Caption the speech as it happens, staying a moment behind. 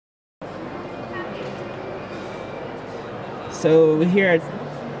So we're here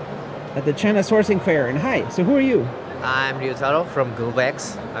at the China Sourcing Fair. And hi, so who are you? I'm Ryutaro from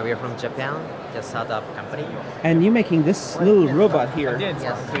Charbax. We are from Japan, the startup company. And you're making this little robot here. Yes.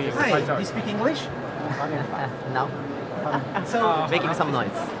 Hi, do you speak English? No. So, Making some noise.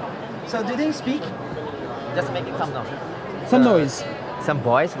 so do they speak? Just making some noise. Some noise. Some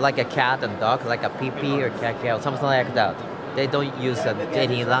voice, like a cat and dog, like a pee-pee or cat, something like that. They don't use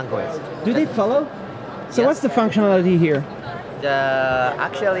any language. Do they follow? So Yes. what's the functionality here?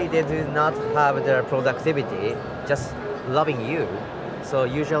 Actually, they do not have the productivity, just loving you. So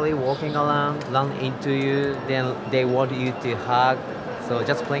usually walking around, run into you, then they want you to hug. So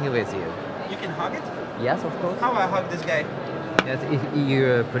just playing with you. You can hug it? Yes, of course. How I hug this guy? Yes, if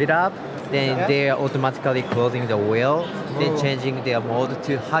you put it up, then Yeah. they are automatically closing the wheel, then changing their mode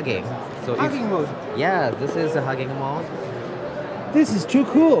to hugging. So Hugging mode. yeah, this is a hugging mode. This is too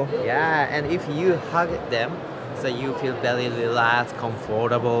cool. Yeah, and if you hug them, so you feel very relaxed,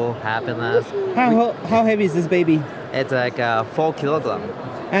 comfortable, happiness. How heavy is this baby? It's like 4 kilograms.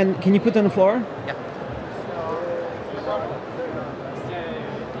 And can you put it on the floor? Yeah.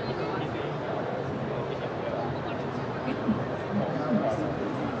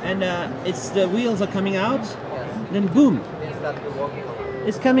 And it's the wheels are coming out. Then boom, Then start walking around.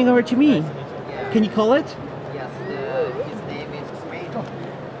 it's coming over to me. Can you call it? Yes, his name is Tomato.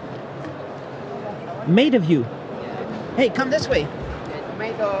 Made of you. Hey, come this way.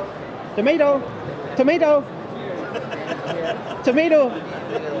 Tomato. Tomato. Tomato.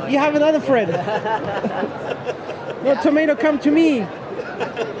 Tomato. You have another friend. No, Tomato, come to me. They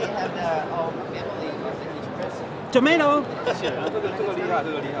have their own family using each person. Tomato.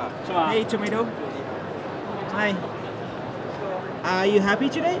 Hey, Tomato. Hi. Are you happy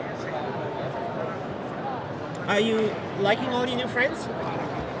today? Are you liking all your new friends?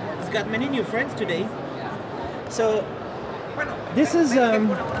 It's got many new friends today. So this is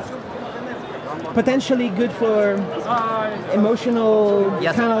potentially good for emotional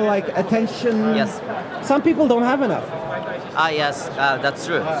Yes. kind of like attention. Yes. Some people don't have enough. Yes, that's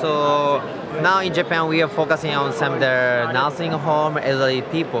true. So now in Japan, we are focusing on some of the nursing home elderly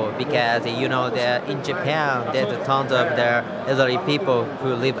people because you know that in Japan there's tons of the elderly people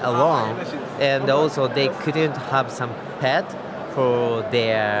who live alone, and also they couldn't have some pet for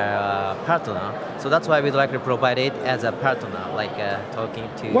their partner. So that's why we'd like to provide it as a partner, like talking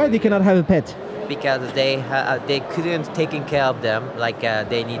to. Why they cannot have a pet? Because they couldn't taking care of them, like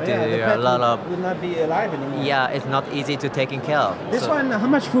they need to a lot of. would not be alive anymore. Yeah, it's not easy to taking care of. This So- one, how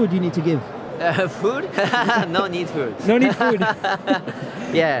much food do you need to give? Food? No need food. No need food.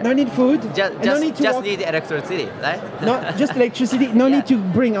 Yeah. No need food. Just, and no need to walk- need electricity, right? Not just electricity. No Yeah. need to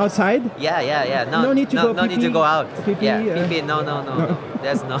bring outside. Yeah. No need to go no need to pee-pee. go out. Pee-pee, Yeah, pee-pee, no.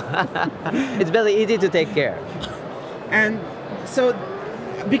 There's no. It's very easy to take care. And so,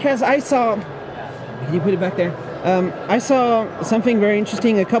 because I saw, can you put it back there? I saw something very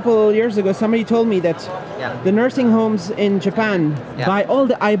interesting a couple years ago. Somebody told me that Yeah. the nursing homes in Japan Yeah. buy all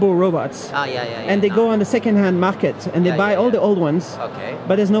the Aibo robots, Yeah. and they go on the second-hand market and they Yeah, buy yeah, all yeah. the old ones. Okay.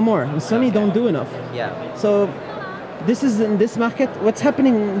 But there's no more. And Sony don't do enough. Yeah. So this is in this market. What's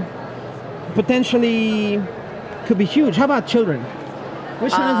happening potentially could be huge. How about children?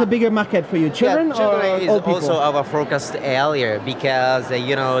 Which one is a bigger market for you, children or children is old people? also our focused area because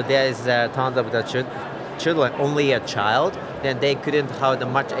you know there is tons of the children, only a child, then they couldn't have the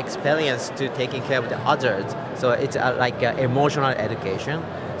much experience to taking care of the others. So it's like emotional education.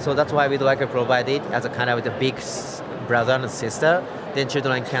 So that's why we'd like to provide it as a kind of the big brother and sister. Then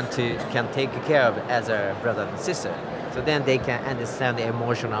children can take care of as a brother and sister. So then they can understand the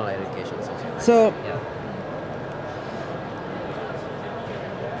emotional education. So Yeah.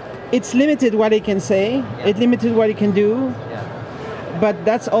 it's limited what it can say. Yeah. It's limited what it can do. Yeah. But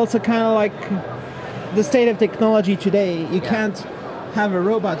that's also kind of like the state of technology today. You can't have a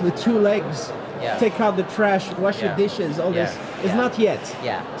robot with 2 legs, Yeah. take out the trash, wash your Yeah. dishes, all Yeah. this. It's Yeah. not yet.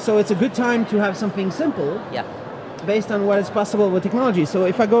 Yeah. So it's a good time to have something simple Yeah. based on what is possible with technology. So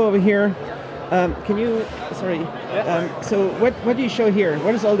if I go over here, can you, sorry, so what do you show here?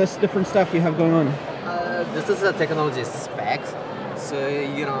 What is all this different stuff you have going on? This is a technology specs. So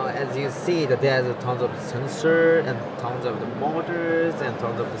you know, as you see, that there's tons of sensor and tons of the motors and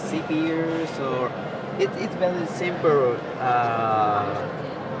tons of the CPUs. So it's very simple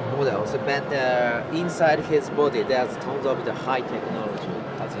models, but inside his body there's tons of the high technology.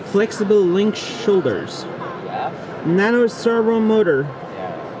 As you see. Flexible link shoulders, Yeah. nano servo motor,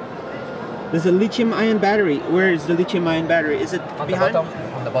 Yeah. There's a lithium-ion battery. Where is the lithium-ion battery? Is it On behind? the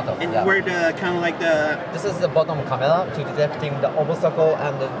bottom. On the bottom. And yeah. where the kind of like the... This is the bottom camera to detecting the obstacle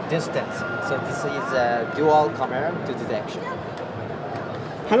and the distance. So this is a dual camera to detection.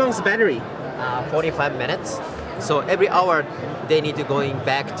 How long is the battery? 45 minutes. So every hour they need to going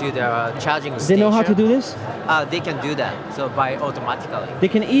back to the charging station. They know how to do this? They can do that. So by automatically. They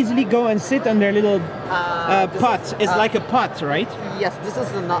can easily go and sit on their little pot. It's like a pot, right? Yes, this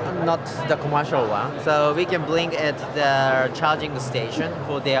is not the commercial one. So we can bring it the charging station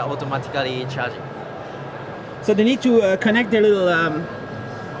for their automatically charging. So they need to connect their little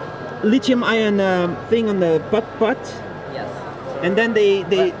lithium-ion thing on the pot. Yes. And then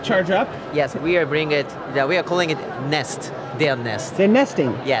they charge up. Yes, we are bringing it. We are calling it nest. Their nest. They're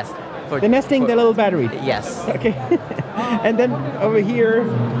nesting. Yes. They're nesting the little battery. Yes. Okay. And then over here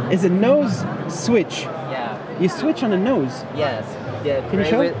is a nose switch. Yeah. You switch on the nose. Yes. Yeah. Can you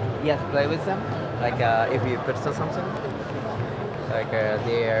show? Yes, play with them. Like if you put something, like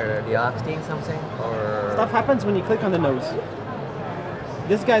they're reacting something or. Stuff happens when you click on the nose.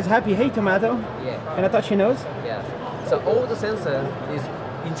 This guy's happy. Hey, tomato. Yeah. Can I touch your nose? Yes. So all the sensor is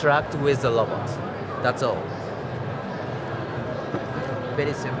interact with the robot. That's all.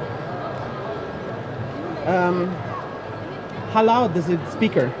 Very simple. How loud is the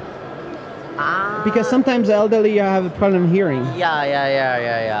speaker? Because sometimes the elderly have a problem hearing. Yeah.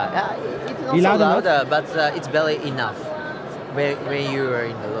 It's not You so loud enough? louder, but it's barely enough when you are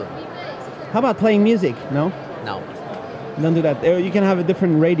in the room. How about playing music? No? No. Don't do that. You can have a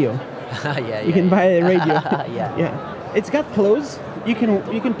different radio. Yeah. You can buy a radio. Yeah. Yeah. It's got clothes. You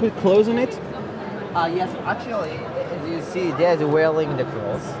can put clothes in it. Yes, actually, as you see, there's wearing the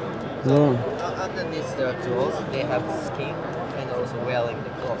clothes. Oh. Underneath the clothes, they have skin and also wearing the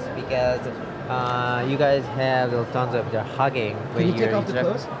clothes because you guys have tons of the hugging when Can you take you're off the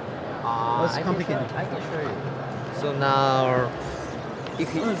clothes? It's complicated. I can show you. So now,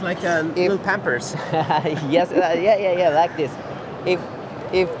 if you, It's like little Pampers. yes, yeah, like this.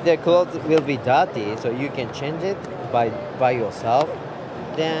 If the clothes will be dirty, so you can change it by yourself.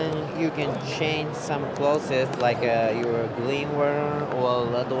 Then you can change some clothes like your green one or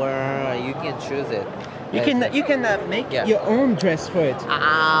red one. You can choose it. You can make Yeah. your own dress for it.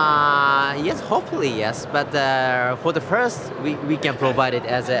 Yes, hopefully yes. But for the first, we can provide it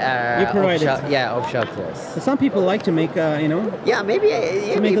as a You provide it. offshore clothes. But some people like to make Yeah, maybe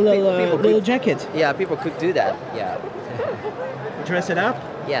yeah, to make a little people little could, jacket. Yeah, people could do that. Yeah. Dress it up.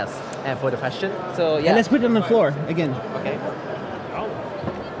 Yes, and for the fashion. So yeah. And let's put it on the floor again. Okay.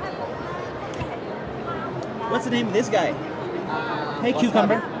 What's the name of this guy? Hey,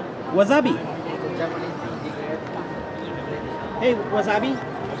 cucumber. Wasabi. Hey, wasabi.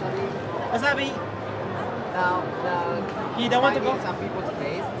 Wasabi. Now, You don't want to go? some people's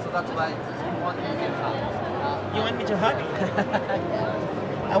face, so that's why you want to get hug. You want me to hug?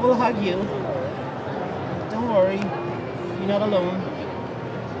 I will hug you. Don't worry. You're not alone.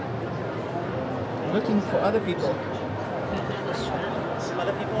 I'm looking for other people. Some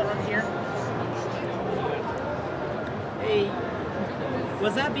other people around here. Hey,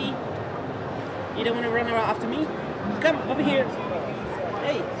 Wasabi. You don't want to run around after me? Come over here.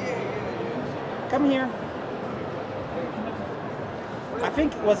 Hey, come here. I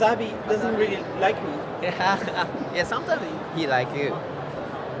think Wasabi doesn't really like me. Yeah, sometimes he like you.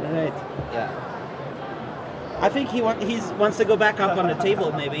 Right. Yeah. I think he wants to go back up on the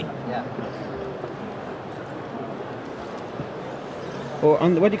table, maybe. Yeah. Or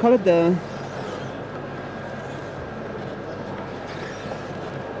on the, what do you call it? The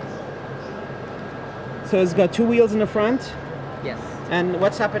so it's got two wheels in the front, Yes. and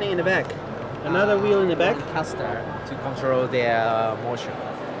what's happening in the back? Another wheel in the back. Caster to control their motion.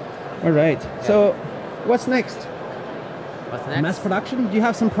 All right. So, what's next? What's next? Mass production? Do you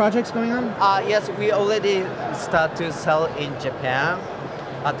have some projects going on? Yes, we already start to sell in Japan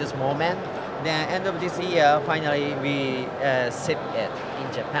at this moment. Then end of this year, finally we ship it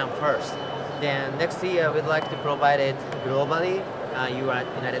in Japan first. Then next year we'd like to provide it globally,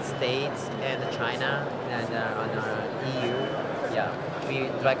 United States and China and EU. Yeah,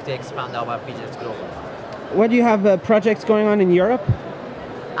 we'd like to expand our business globally. What do you have projects going on in Europe?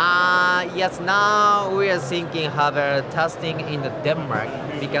 Yes, now we are thinking have a testing in the Denmark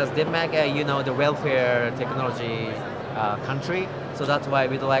because Denmark, the welfare technology country. So that's why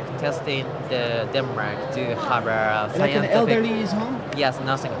we'd like testing the Denmark to have a Like scientific. an elderly's home? Yes,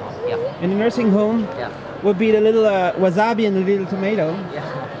 nursing home. Yeah. In a nursing home Yeah. would be the little wasabi and the little tomato.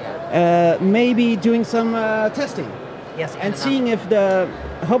 Yeah. Maybe doing some testing Yes. and seeing if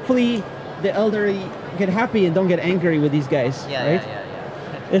hopefully the elderly get happy and don't get angry with these guys, Yeah, right? yeah.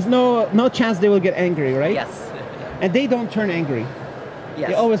 There's no chance they will get angry, right? Yes. And they don't turn angry. Yes.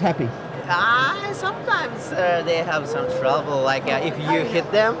 They're always happy. Sometimes they have some trouble. Like if you hit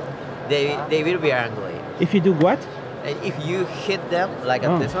them, they will be angry. If you do what? If you hit them, like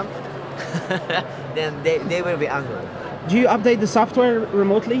this one, then they will be angry. Do you update the software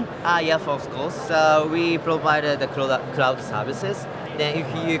remotely? Yes, of course. So we provided the cloud services. Then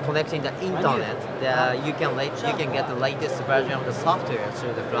if you connect in the internet, you can get the latest version of the software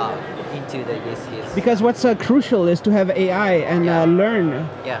through the cloud into the ECS. Because what's crucial is to have AI and learn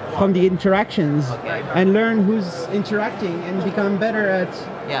from the interactions and learn who's interacting and become better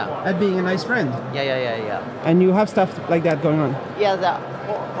at being a nice friend. Yeah. And you have stuff like that going on. Yeah,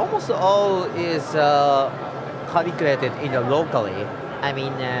 almost all is calculated in the locally. I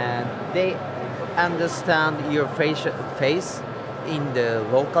mean, they understand your face in the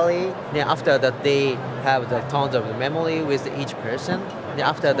locally. Then after that, they have the tons of the memory with each person. Then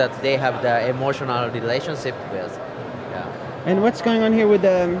after that, they have the emotional relationship with. Yeah. And what's going on here with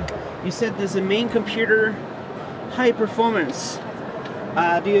you said there's a main computer, high performance.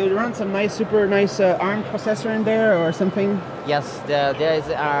 Do you run some super nice ARM processor in there or something? Yes, there is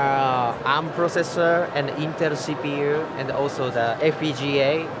ARM processor and Intel CPU and also the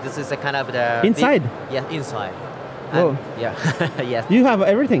FPGA. This is a kind of the inside. Inside. Whoa. Yeah. Yes. You have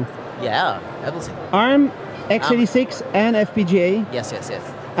everything. Yeah, everything. ARM, x86, and FPGA. Yes.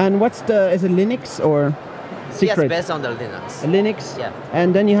 And is it Linux or secret? Yes, based on the Linux. Linux. Yeah.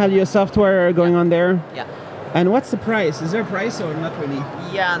 And then you have your software going on there. Yeah. And what's the price? Is there a price or not really?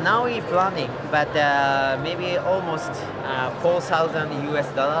 Yeah, now we're planning, but maybe almost $4,000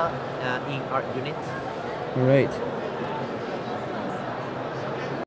 in our unit. Right.